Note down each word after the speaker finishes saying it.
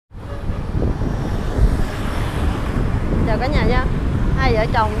cả nhà nha. Hai vợ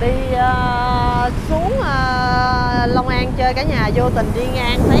chồng đi xuống Long An chơi cả nhà, vô tình đi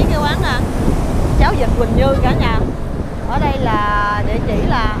ngang thấy cái quán cháo vịt Huỳnh Như cả nhà. Ở đây là địa chỉ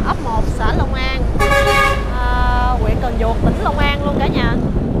là ấp 1 xã Long An, huyện Cần Giuộc, tỉnh Long An luôn cả nhà.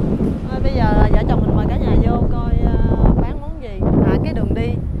 Bây giờ vợ chồng mình mời cả nhà vô coi bán món gì. Cái đường đi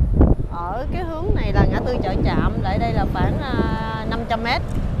ở cái hướng này là ngã tư chợ Trạm, lại đây là khoảng 500 m.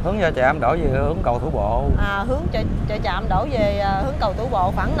 Hướng chợ Trạm đổ về hướng cầu Thủ Bộ. Hướng chợ Trạm đổ về hướng cầu Thủ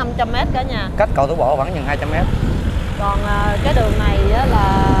Bộ khoảng 500 m cả nhà. Cách cầu Thủ Bộ khoảng chừng 200 m. Còn cái đường này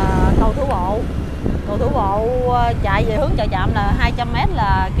là cầu Thủ Bộ. Cầu Thủ Bộ chạy về hướng chợ Trạm là 200 m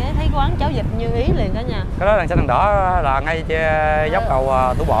là cái thấy quán cháo vịt Như Ý liền cả nhà. Cái đó đằng xanh đằng đỏ là ngay trên dốc cầu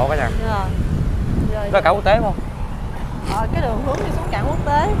Thủ Bộ cả nhà. Đó là cảng quốc tế không? Cái đường hướng đi xuống cảng quốc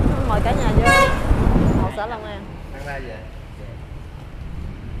tế. Mời cả nhà vô. Một xã Long An.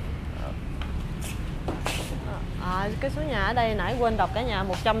 Cái số nhà ở đây nãy quên đọc cả nhà,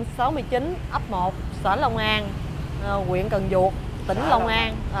 169 ấp 1 xã Long An, huyện Cần Giuộc, tỉnh Long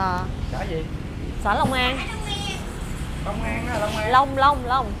An. Xã gì? Xã Long An. Long An đó, Long An.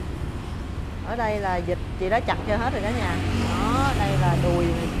 Long. Ở đây là vịt chị đã chặt cho hết rồi cả nhà. Đó, đây là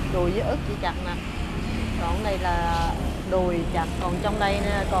đùi với ức chị chặt nè. Còn đây là đùi chặt, còn trong đây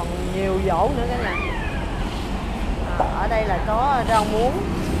nè, còn nhiều dỗ nữa cả nhà. Ở đây là có rau muống,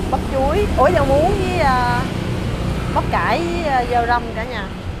 bắp chuối, rau muống với bắp cải với rau răm cả nhà.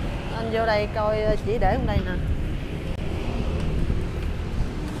 Anh vô đây coi chỉ để trong đây nè.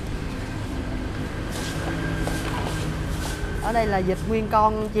 Ở đây là vịt nguyên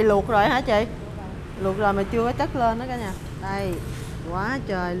con, chị luộc rồi hả chị? Luộc rồi mà chưa có chất lên đó cả nhà. Đây, quá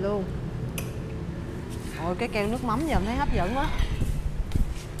trời luôn. Ôi cái keo nước mắm giờ em thấy hấp dẫn quá.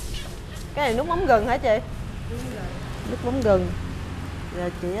 Cái này nước mắm gừng hả chị? Nước mắm gừng. Giờ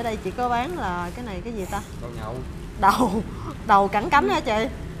chị ở đây chị có bán là cái này cái gì ta? Đậu nhậu. Đầu cẳng cánh hả chị?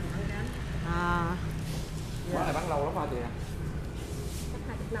 Quán này bán lâu lắm hả chị?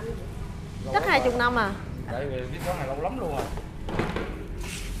 Chắc 20 năm à? Tại vì biết quán này lâu lắm luôn rồi.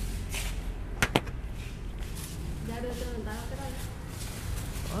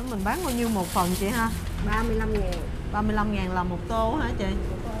 Mình bán bao nhiêu một phần chị ha? 35.000. 35.000 là một tô hả chị?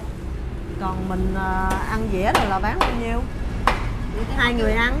 Còn mình ăn dĩa rồi là bán bao nhiêu? Hai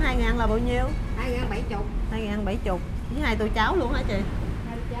người ăn là bao nhiêu? 2.070. 2.070 với 2 tô cháo luôn hả chị?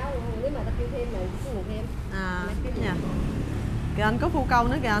 2 tô cháo luôn, nếu mà ta kêu thêm này có người thêm. Nha. Kìa anh có phu câu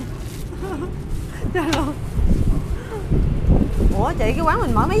nữa kìa anh. Trời luôn. Ủa chị, cái quán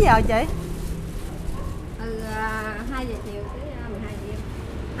mình mở mấy giờ chị? Từ 2 giờ chiều tới 12 giờ đêm.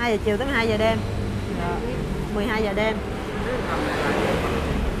 2 giờ chiều tới 12 giờ đêm. 12 giờ đêm.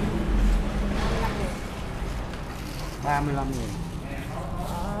 35.000.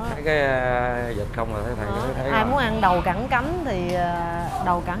 Cái vịt không là thấy ai muốn ăn đầu cẳng cánh thì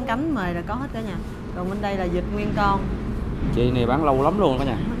đầu cẳng cánh mời là có hết cả nhà. Còn bên đây là vịt nguyên con. Chị này bán lâu lắm luôn cả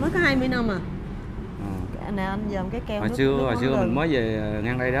nhà. Mới có 20 năm à. Nè anh dòm cái keo hồi nước xưa gừng. Mình mới về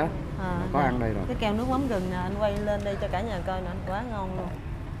ngang đây đó. Có ăn đây rồi. Cái keo nước mắm gừng nè, anh quay lên đây cho cả nhà coi nè, quá ngon luôn.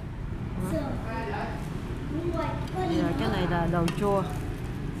 Giờ cái này là đầu chua.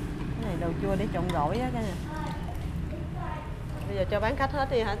 Cái này đầu chua để trộn gỏi á cả nhà. Bây giờ cho bán khách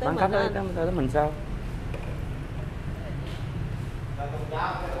hết đi hả? Tới bán khách tới mình sao?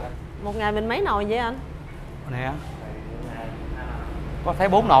 Một ngày mình mấy nồi vậy anh? Nè, có thấy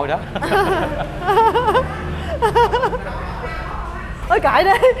 4 nồi đó. Ôi cãi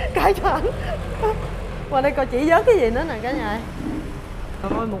đi, cãi cho anh. Qua đây coi chỉ vớt cái gì nữa nè cả nhà.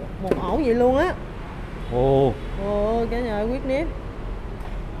 Ôi một ổ vậy luôn á. Ồ cả nhà quyết nếp.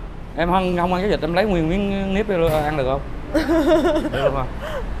 Em không ăn cái vịt, em lấy nguyên miếng nếp ăn được không? Được luôn không?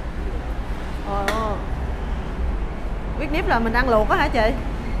 Quyết nếp là mình ăn luộc á hả chị?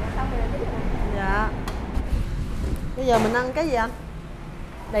 Dạ. Bây giờ mình ăn cái gì anh?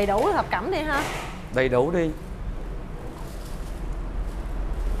 Đầy đủ thập cẩm đi ha. Đầy đủ đi.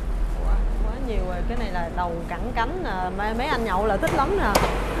 Quá nhiều rồi, cái này là đầu cẳng cánh nè, mấy anh nhậu là thích lắm nè.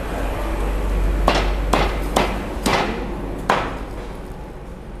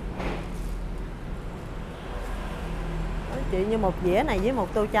 Chị, như một dĩa này với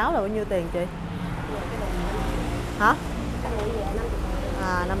một tô cháo là bao nhiêu tiền chị? Hả?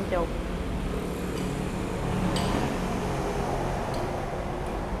 50.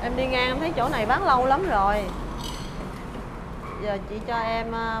 Em đi ngang em thấy chỗ này bán lâu lắm rồi. Giờ chị cho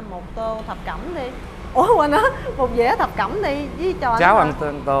em một tô thập cẩm đi. Ủa quên á, một dĩa thập cẩm đi với cho anh. Cháo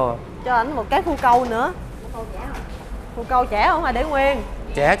ăn tô. Cho anh một cái phu câu nữa. Phu câu trẻ không hay để nguyên?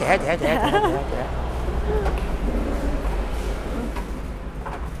 Trẻ.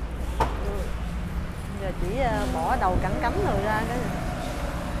 Giờ chỉ bỏ đầu cẳng cánh rồi ra cái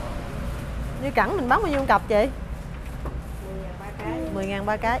như cẳng mình bán bao nhiêu cặp chị? 10.000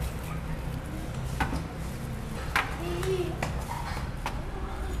 3 cái.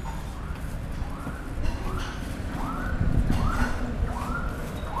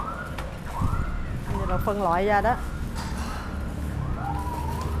 Rồi phân loại ra đó.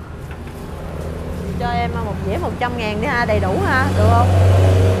 Cho em một dĩa 100.000 đi ha, đầy đủ ha, được không?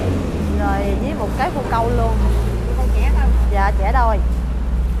 Rồi với một cái phô câu luôn. Con trẻ không? Dạ trẻ đôi.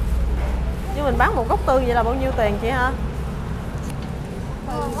 Nhưng mình bán một gốc tư vậy là bao nhiêu tiền chị hả?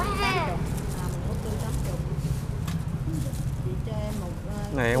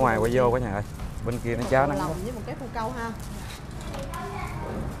 Này ở ngoài quay vô cả nhà ơi. Bên kia nó cháo nắng. Với một cái phô câu ha.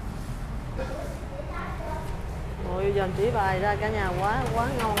 Ôi giờ chỉ bài ra cả nhà quá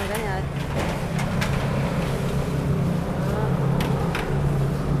ngon rồi cả nhà.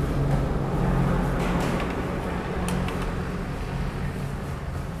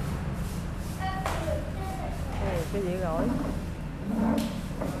 Cái gì rồi?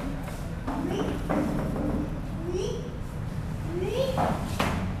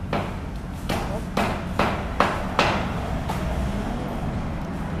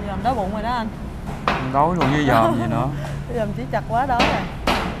 Dòm đói bụng rồi đó anh. Đói luôn với dòm gì nữa. Dòm chỉ chặt quá đói rồi.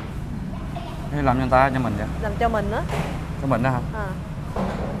 Hay làm cho người ta cho mình vậy? Làm cho mình á. Cho mình đó hả? À.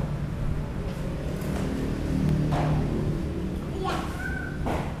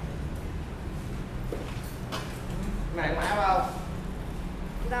 Này có áo không?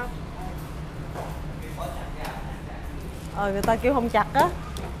 Đâu? Người ta kêu không chặt á.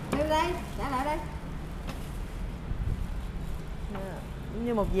 Đưa đây, trả lại đây.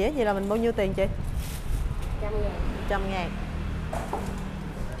 Như một dĩa vậy là mình bao nhiêu tiền chị? 100.000. 100.000.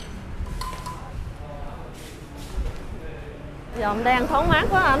 Dòm đang thoáng mát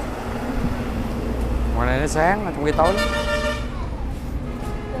quá anh. Ngoài này nó sáng, trong khi tối lắm.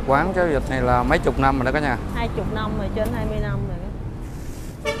 Quán cháo vịt này là mấy chục năm rồi đó cả nhà. 20 năm rồi, trên 20 năm rồi.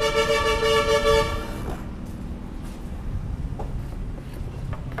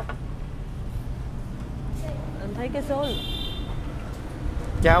 Anh thấy cái số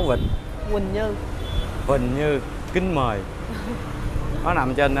Cháo vịt Huỳnh Như kính mời. Nó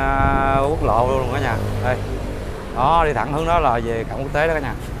nằm trên quốc lộ luôn cả nhà. Đây. Đó, đi thẳng hướng đó là về cảng quốc tế đó cả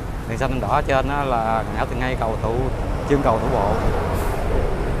nhà. Đèn xanh đèn đỏ ở trên đó là nhảo từ ngay cầu chân cầu thủ bộ.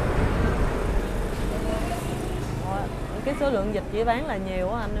 cái số lượng vịt chỉ bán là nhiều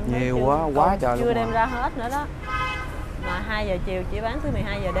quá anh. Em nhiều quá, quá trời luôn. Chưa đem ra hết nữa đó. Mà 2 giờ chiều chỉ bán tới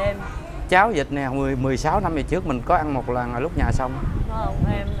 12 giờ đêm. Cháo vịt nè, 16 năm về trước mình có ăn một lần lúc nhà xong. Phải không?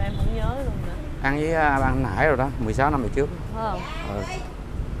 Em không nhớ luôn nữa. Ăn với ăn nải rồi đó, 16 năm về trước. Phải không? Ừ.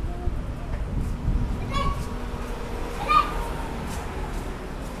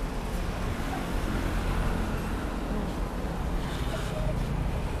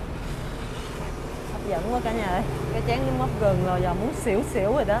 Hấp dẫn quá cả nhà ơi. Cái chén nó mấp gần rồi, giờ muốn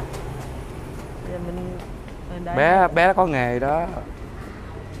xỉu rồi đó. Giờ mình bé có nghề đó.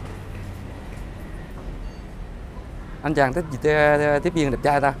 Anh chàng tiếp viên đẹp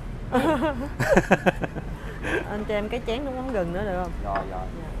trai ta. Anh cho em cái chén nước mắm gừng nữa được không? Rồi.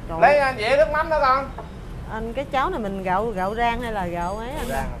 Dạ. Lấy anh dĩa nước mắm đó con. Anh cái cháo này mình gạo rang hay là gạo ấy anh?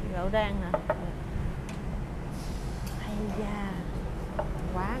 Gạo rang hả? Hay da.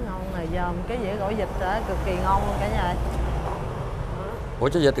 Quá ngon rồi, dòm cái dĩa gỏi vịt cực kỳ ngon luôn cả nhà. Ủa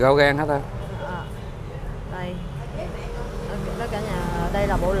chứ vịt gạo rang hả ta? Đây. Đó cả nhà, đây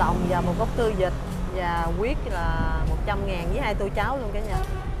là bộ lòng và một gốc tư vịt và huyết là 100.000 với 2 tô cháo luôn cả nhà.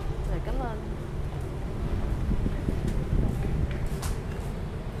 Rồi cảm ơn.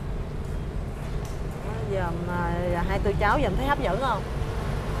 Giờ 2 tô cháo giờ em thấy hấp dẫn không?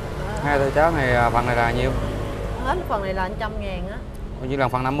 2 tô cháo này phần này là nhiêu? Hết phần này là 100.000 á. Bao nhiêu là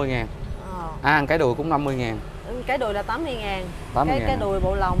phần 50.000? Cái đùi cũng 50.000. Cái đùi là 80.000. Cái đùi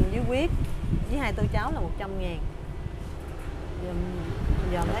bộ lòng với huyết với 2 tô cháo là 100.000.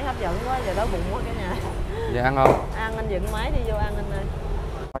 Giờ em thấy hấp dẫn quá, giờ đói bụng quá cả nhà. Giờ ăn không? Ăn, anh dựng máy đi vô ăn anh ơi.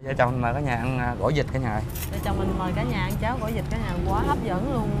 Vợ chồng mình mời cả nhà ăn gỏi vịt cả nhà ơi. Vợ chồng mình mời cả nhà ăn cháo gỏi vịt cả nhà, quá hấp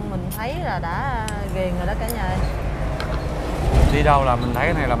dẫn luôn. Mình thấy là đã ghiền rồi đó cả nhà ơi. Đi đâu là mình thấy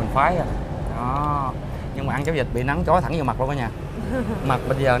cái này là mình khoái rồi. Đó. Nhưng mà ăn cháo vịt bị nắng chói thẳng vô mặt luôn cả nhà. Mặt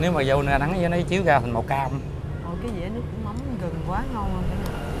bây giờ nếu mà vô nắng với nó chiếu ra thành màu cam. Cái dĩa nước mắm gừng quá ngon luôn cả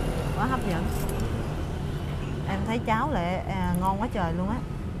nhà. Quá hấp dẫn. Em thấy cháo lại ngon quá trời luôn á.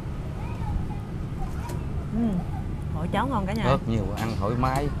 Ổi cháo ngon cả nhà. Rất nhiều, ăn thoải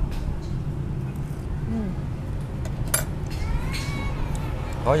mái.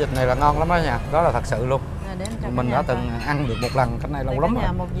 Gỏi vịt này là ngon lắm đó nha, đó là thật sự luôn. để em cho mình đã từng ăn được một lần, cái này lâu lắm rồi.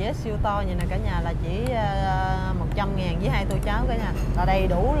 Một dĩa siêu to vậy nè cả nhà là chỉ 100.000 với 2 tô cháo cả nhà, là đầy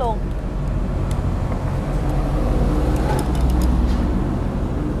đủ luôn.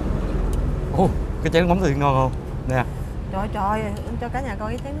 Ồ, cái chén nước mắm thì ngon không? Nè. Trời trời, em cho cả nhà coi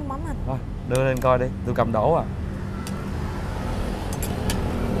cái chén nước mắm anh. Thôi, đưa lên coi đi, tôi cầm đổ à.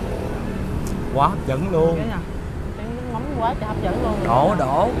 Quá hấp dẫn luôn. Chén nước mắm quá trời hấp dẫn luôn.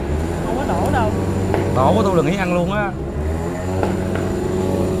 Đổ. Không có đổ đâu. Đổ của tôi là nghĩ ăn luôn á.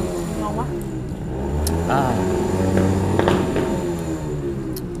 Ngon quá. À.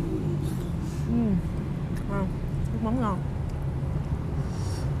 Nước mắm ngon.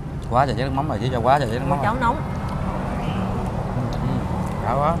 Quá trời chén nước mắm rồi chứ cho quá trời chén nước mắm. Cháo nóng.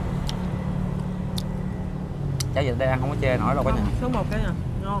 Đã quá. Cháo vịt đây ăn không có chê nổi đâu cả nhà. Số 1 cái nè,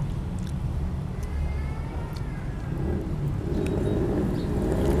 ngon.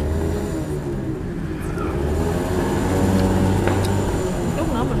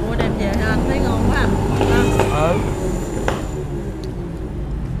 Chút nữa mình mua đem về ha, anh thấy ngon quá anh. Ừ.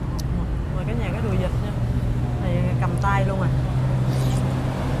 Rồi cả nhà cái đùi vịt nha. Này cầm tay luôn à.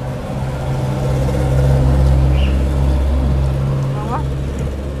 Ngon quá.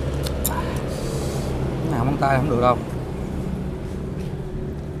 Nào móng tay không được đâu.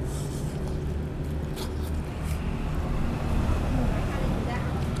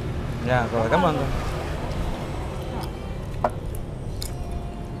 Dạ rồi, cảm ơn.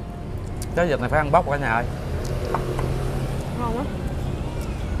 Cháo vịt này phải ăn bóc cả nhà ơi. Ngon quá.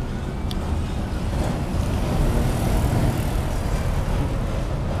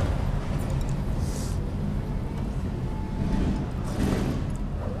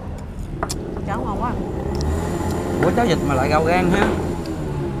 Cháo ngon quá. Ủa cháo vịt mà lại gạo gan ha?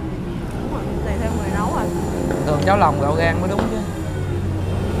 Đúng rồi, tùy theo người nấu rồi. Thường cháo lòng gạo gan mới đúng chứ.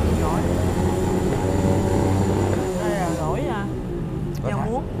 Gỏi. Đây là gỏi rau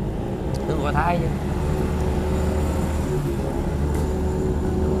muống. Tương gỏi Thái chứ.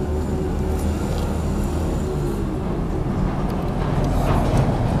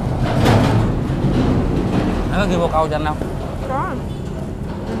 Có kêu bồ câu cho anh không? Có.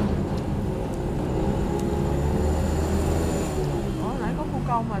 Ủa nãy có cua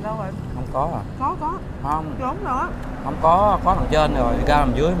câu mà đâu rồi? Không có à? Có. Không. Trốn đó. Không có thằng trên rồi, ra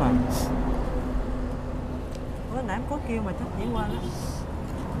làm dưới mà. Bữa nãy em có kêu mà chắc chỉ quên á.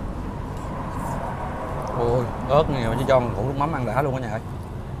 Ôi, ớt nhiều chứ cho mình củ nước mắm ăn đã luôn cả nhà ơi.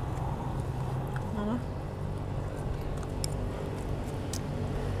 Ngon quá.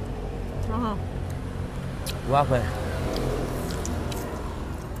 Ngon không? Quá phê.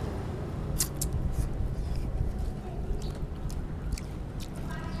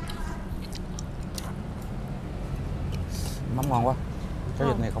 Mắm ngon quá. Cái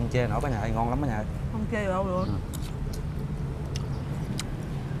vịt này không chê nổi cả nhà ơi, ngon lắm cả nhà ơi. Không chê đâu được.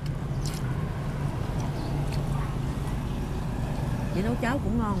 Chị nấu cháo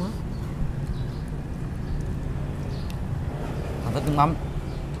cũng ngon nữa. Anh thích nước mắm.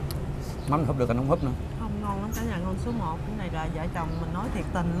 Mắm húp được anh không húp nữa. Không, ngon lắm cả nhà, ngon số 1. Cái này là vợ chồng mình nói thiệt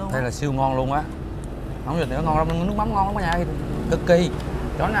tình luôn. Đây là siêu ngon luôn á. Mắm vịt này nó ngon lắm, nước mắm ngon lắm cả nhà ơi. Cực kỳ.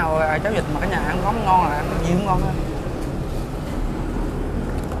 Chỗ nào cháo vịt mà cả nhà ăn mắm ngon là ăn gì cũng ngon á.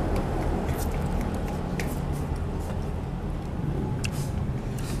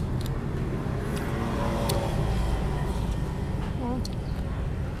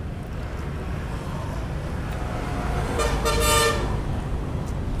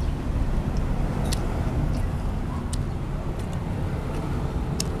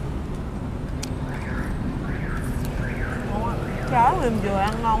 Cháo em vừa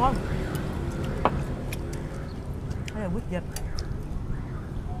ăn ngon quá. Đây là quýt vịt.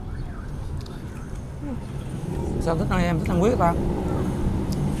 Sao thích ăn em thích ăn huyết ta?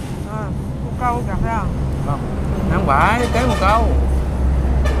 Một câu gặp ra. Không. Ăn bãi kế một câu.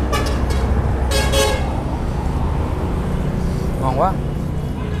 Ngon quá.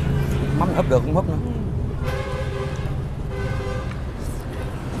 Mắm húp được cũng húp nữa.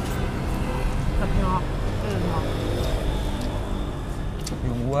 Thịt ngọt. Ngọt.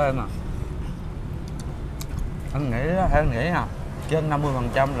 Dùng quê mà. Anh nghĩ nè, trên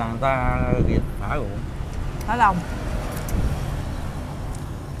 50% là người ta vịt thả ruộng. Thả lòng.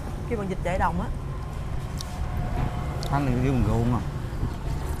 Khi bằng vịt chạy đồng á. Anh này kêu bằng ruộng mà.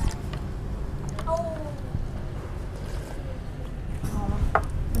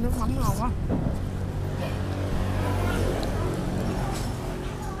 Nước mắm ngon quá.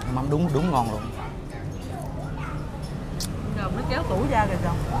 Mắm đúng ngon luôn. Giờ nó kéo tủ ra rồi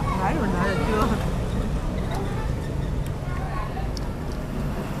chồng. Nãy mình đợi là chưa.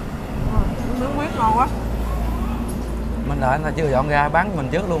 Nước huyết ngon quá. Mình đợi người ta chưa dọn ra bán mình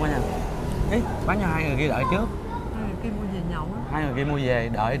trước luôn á nha. Ý, bán cho hai người kia đợi trước. Hai người kia mua về nhậu á. Hai người kia mua về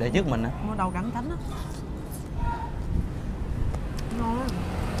đợi trước mình á. Mua đầu cẳng cánh á. Ngon á.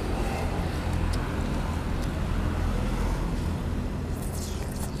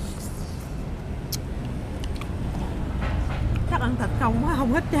 Chắc ăn thịt không quá,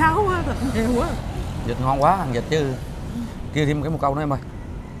 không hết cháo quá, thịt nhiều quá. Vịt ngon quá, ăn vịt chứ. Kêu thêm một câu nữa em ơi.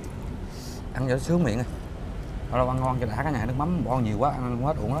 Ăn vịt sướng miệng. Đâu ăn ngon cho đã, cái nhà nước mắm bo nhiều quá, ăn không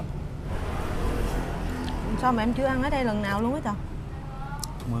hết uổng lắm. Sao mà em chưa ăn ở đây lần nào luôn á trời?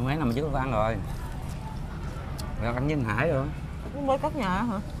 Mười mấy năm trước có ăn rồi. Rồi ăn với anh Hải rồi. Mới cất nhà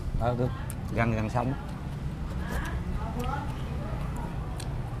hả? Được, gần xong.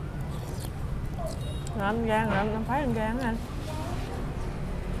 Rồi anh gan rồi, anh phải ăn gan á anh.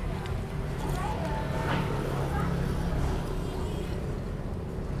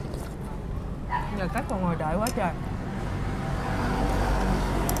 Giờ cách còn ngồi đợi quá trời.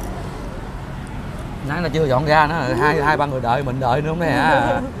 Nãy là chưa dọn ra nữa, hai ba người đợi, mình đợi nữa không đấy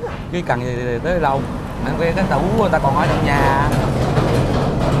hả? Chứ cần gì tới lâu. Anh quen cái tủ người ta còn ở trong nhà.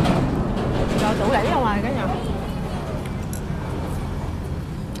 Cho tủ đẩy ra ngoài cái nhà.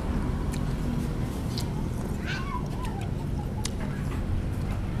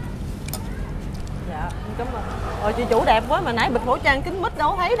 Dạ, cảm ơn. Ôi chị chủ đẹp quá mà nãy bịt khẩu trang kính mít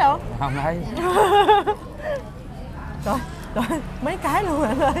đâu thấy đâu. Không thấy. Trời, mấy cái luôn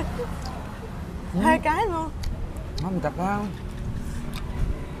anh ơi. Hai cái luôn. Không chặt quá.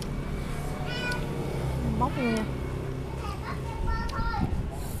 Bóc luôn nha.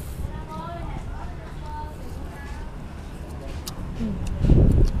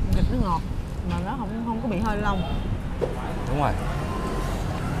 Vịt nó ngọt mà nó không có bị hơi lông. Đúng rồi.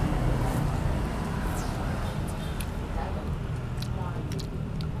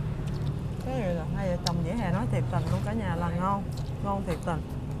 Cái này là hai vợ chồng vỉa hè nói thiệt tình luôn cả nhà là ngon, ngon thiệt tình.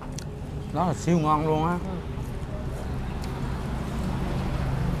 Đó là siêu ngon luôn á.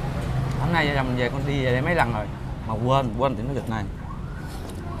 Hôm nay vợ chồng về con đi về đây mấy lần rồi mà quên tiệm vịt này.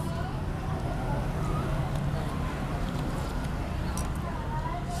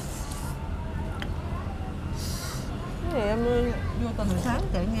 Cái gì em vô tình sáng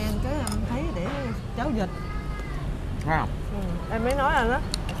chạy ngang cái em thấy để cháo vịt. Thấy không? Em mới nói anh đó.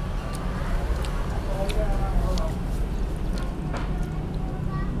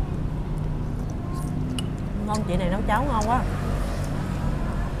 Ngon, chị này nấu cháo ngon quá.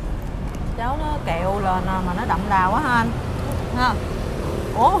 Cháo nó kẹo lên mà nó đậm đà quá ha anh. Ha.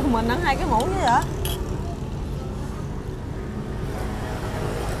 Ủa mình ăn hai cái muỗng chứ vậy?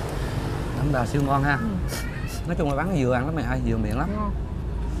 Đậm đà siêu ngon ha. Nói chung là bán vừa ăn lắm mày ơi, vừa miệng lắm.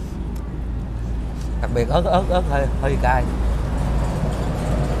 Đặc biệt ớt hơi cay.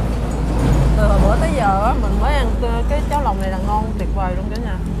 Từ hồi bữa tới giờ á mình mới ăn cái cháo lòng này là ngon tuyệt vời luôn cả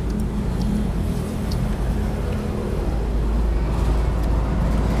nhà.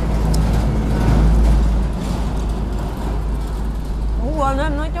 Ủa quên á,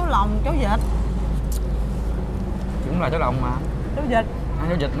 em nói cháo lòng, cháo vịt. Cũng là cháo lòng mà. Cháo vịt. Ăn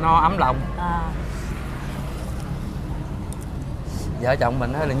cháo vịt no ấm lòng. Vợ chồng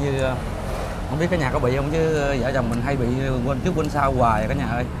mình là như không biết cái nhà có bị không chứ vợ chồng mình hay bị quên trước quên sau hoài cả nhà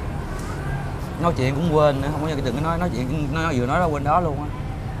ơi. Nói chuyện cũng quên nữa, không có đừng có nói chuyện vừa nói đó quên đó luôn á.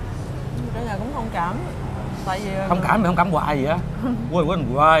 Cả nhà cũng thông cảm. Tại vì không cảm thì không cảm hoài gì á.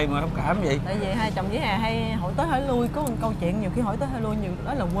 quên hoài mà không cảm gì. Tại vì hai chồng với Hà hay hỏi tới hỏi lui, có một câu chuyện nhiều khi hỏi tới hỏi lui nhiều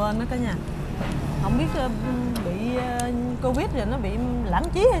đó là quên đó cả nhà. Không biết bị Covid rồi nó bị lãng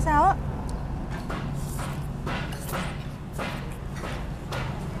trí hay sao á.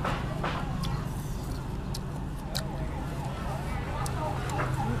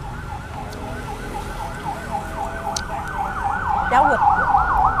 Cháo vịt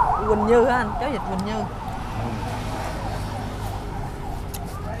Quỳnh Như hả anh? Cháo vịt Quỳnh Như.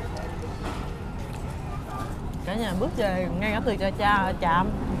 Cả nhà bước về ngay ngã tư Trạm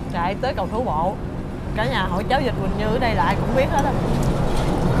chạy tới cầu Thủ Bộ. Cả nhà hỏi cháo vịt Quỳnh Như ở đây lại cũng biết hết á.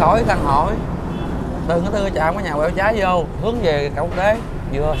 Khỏi cần hỏi. Từ ngã tư Trạm có nhà quẹo trái vô hướng về cầu Quốc Tế,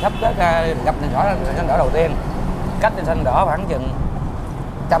 vừa sắp tới gặp đèn đỏ đầu tiên, cách đèn xanh đỏ khoảng chừng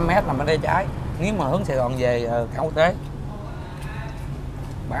 100 m nằm bên đây trái. Nếu mà hướng Sài Gòn về cầu Quốc Tế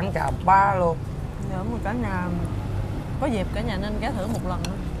bán chà ba luôn. Nhớ mà cả nhà có dịp cả nhà nên ghé thử một lần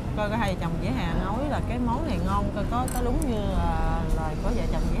nữa. Coi có hai chồng Dĩa Hà nói là cái món này ngon, coi có đúng như lời của vợ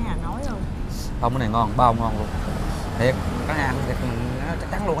chồng Dĩa Hà nói không? Không, cái này ngon, bao ngon luôn. Thiệt, cả nhà thiệt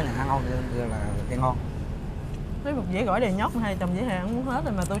chắc chắn luôn, cái nhà ngon là cái ngon. Mấy một dĩa gỏi đầy nhóc mà hai chồng Dĩa Hà ăn muốn hết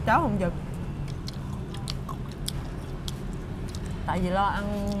rồi mà tôi cháu không giật. Tại vì lo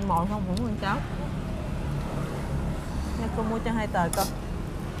ăn mồi không cũng ăn cháo. Nha, cô mua cho 2 tờ con.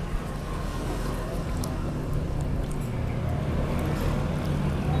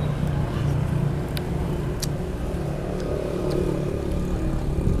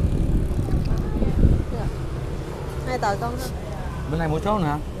 Hai tờ con thôi. Bên này mua số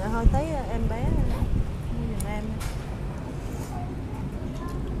nè. Dạ thôi thấy em bé mua giùm em.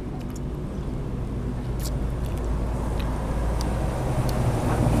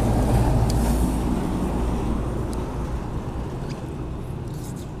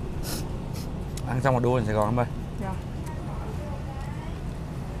 Ăn xong rồi đua lên Sài Gòn em ơi. Dạ.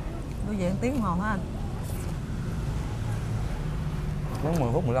 Đua về 1 tiếng đồng hồ hả anh? Muốn 10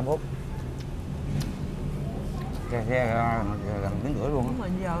 phút, 15 phút. Kẹt xe gần tiếng rưỡi luôn á. Đúng rồi,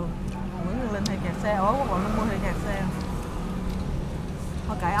 giờ Nguyễn Văn Linh hay kẹt xe, ở Quốc lộ 50 hay kẹt xe.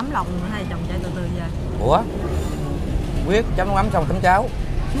 Thôi cải ấm lòng hai chồng chạy từ từ về. Ủa? Quyết chấm nước mắm xong chấm cháo.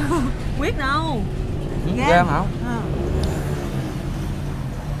 Quyết đâu? Gan hả? À.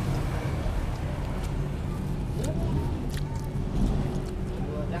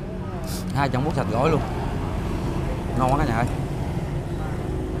 Hai chồng bút sạch gỏi luôn. Ngon quá cả nhà ơi.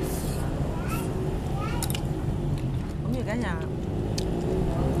 Cũng như cả nhà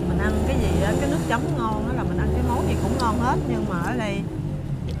mình ăn cái gì cái nước chấm ngon đó là mình ăn cái món gì cũng ngon hết, nhưng mà ở đây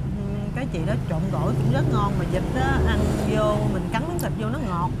cái chị đó trộn gỏi cũng rất ngon, mà vịt đó ăn vô mình cắn miếng thịt vô nó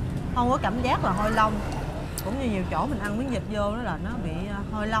ngọt, không có cảm giác là hôi lông. Cũng như nhiều chỗ mình ăn miếng vịt vô đó là nó bị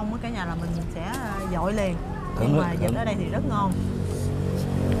hôi lông á cả nhà, là mình sẽ dội liền. Nhưng mà vịt ở đây thì rất ngon,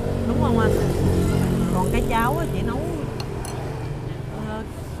 đúng không anh? Còn cái cháo á chị nấu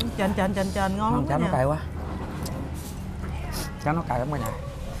trên ngon lắm. Cháo nó cay quá. Cháo nó cay lắm cả nhà.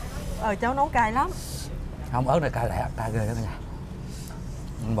 Cháu nấu cay lắm. Không, ớt này cay lẹ, cay ghê đó cả nhà.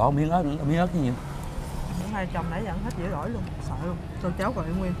 Mình bỏ miếng ớt chứ nhiều. Hai chồng nãy giờ hết dễ gỏi luôn, sợ luôn. Tô cháo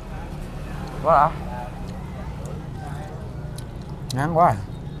còn nguyên. Quá hả? Ngán quá.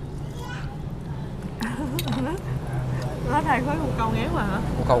 Nói thầy khói một câu ngán mà hả?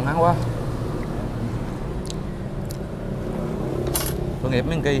 Một câu ngán quá. Tội nghiệp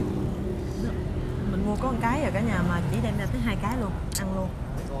miếng kia. Mình mua có 1 cái rồi cả nhà, mà chỉ đem ra tới 2 cái luôn, ăn luôn.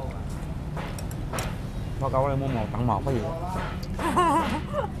 Bao câu đây mua 1 tặng 1 cái gì?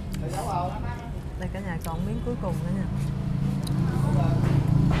 Đây cả nhà còn miếng cuối cùng nữa nha.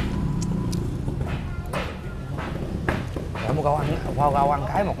 Để mua câu ăn, câu ăn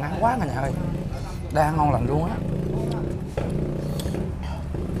cái 1 ngán quá cả nhà ơi. Đang ngon lành luôn á.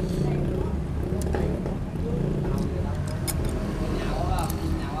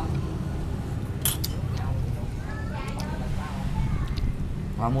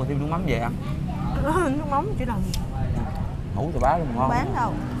 Mà mua thêm nước mắm về ăn. Nước mắm chỉ đồng Ngủ từ bá luôn ngon. không bán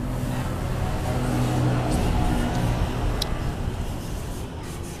đâu.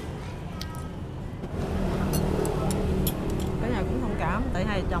 Cả nhà cũng thông cảm, tại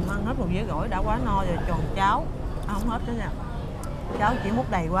hai chồng ăn hết 1 dĩa gỏi đã quá no rồi, còn cháo ăn không hết cả nhà. Cháo chỉ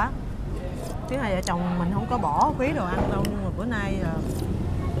múc đầy quá. Chứ hai vợ chồng mình không có bỏ phí đồ ăn đâu, nhưng mà bữa nay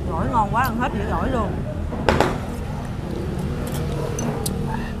gỏi ngon quá, ăn hết dĩa gỏi luôn.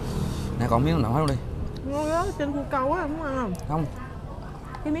 Nè còn miếng nào hết luôn đi. Ngon đó, trên khô câu á, muốn ăn không? Không.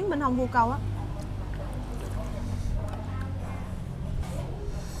 Cái miếng bên hông khô câu á.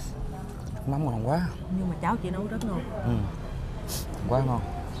 Mắm ngon quá. Nhưng mà cháo chị nấu rất ngon. Quá ngon.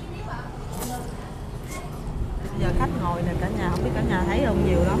 Giờ khách ngồi nè cả nhà, không biết cả nhà thấy không,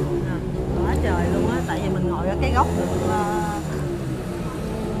 nhiều lắm. Quá trời luôn á, tại vì mình ngồi ở cái góc được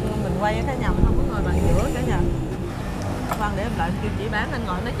mình quay ở cả nhà, mình không có ngồi bàn giữa cả nhà. Khoan để em lại kêu chị bán, anh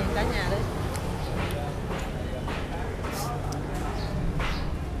ngồi nói chuyện cả nhà đi.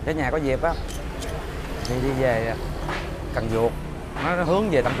 Cái nhà có dịp á thì đi về Cần Giuộc, nó hướng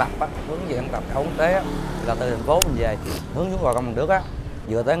về Tân Tập á, hướng về Tân Tập Cầu Quốc Tế á, là từ thành phố mình về hướng xuống Gò Công Bằng Đức á,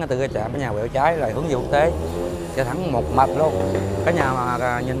 vừa tới ngay từ cái trạm cái nhà quẹo trái là hướng về quốc tế, sẽ thẳng một mạch luôn. Cái nhà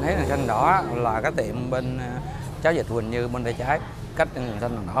mà nhìn thấy đèn xanh đỏ là cái tiệm bên cháo vịt Huỳnh Như bên tay trái, cách đèn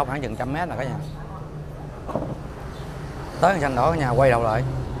xanh đỏ khoảng chừng 100 mét là cả nhà. Tới đèn xanh đỏ cả nhà quay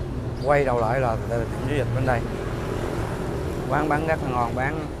đầu lại là tiệm cháo vịt bên đây. Quán bán rất là ngon,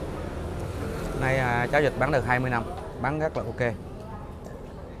 bán nay cháo vịt bán được 20 năm, bán rất là ok.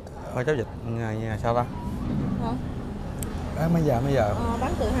 Thôi cháo vịt sao ta? Hả? Bán mấy giờ?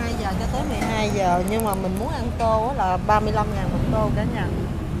 Bán từ 2 giờ cho tới 12 giờ, nhưng mà mình muốn ăn tô là 35.000 một tô cả nhà.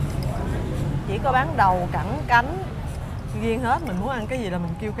 Chỉ có bán đầu, cẳng, cánh riêng hết, mình muốn ăn cái gì là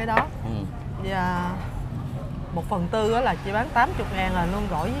mình kêu cái đó. Và 1/4 là chỉ bán 80.000 là luôn,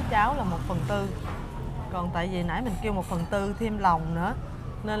 gỏi với cháo là 1/4. Còn tại vì nãy mình kêu 1/4 thêm lòng nữa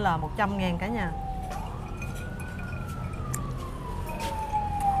nên là 100.000 cả nhà.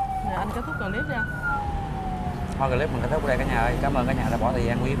 Rồi anh kết thúc clip ra. thôi clip mình kết thúc đây cả nhà ơi. Cảm ơn cả nhà đã bỏ thời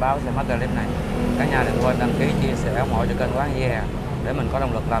gian quý báu xem hết clip này. Cả nhà đừng quên đăng ký, chia sẻ, ủng hộ cho kênh Quán VịT để mình có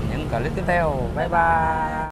động lực làm những clip tiếp theo. Bye bye.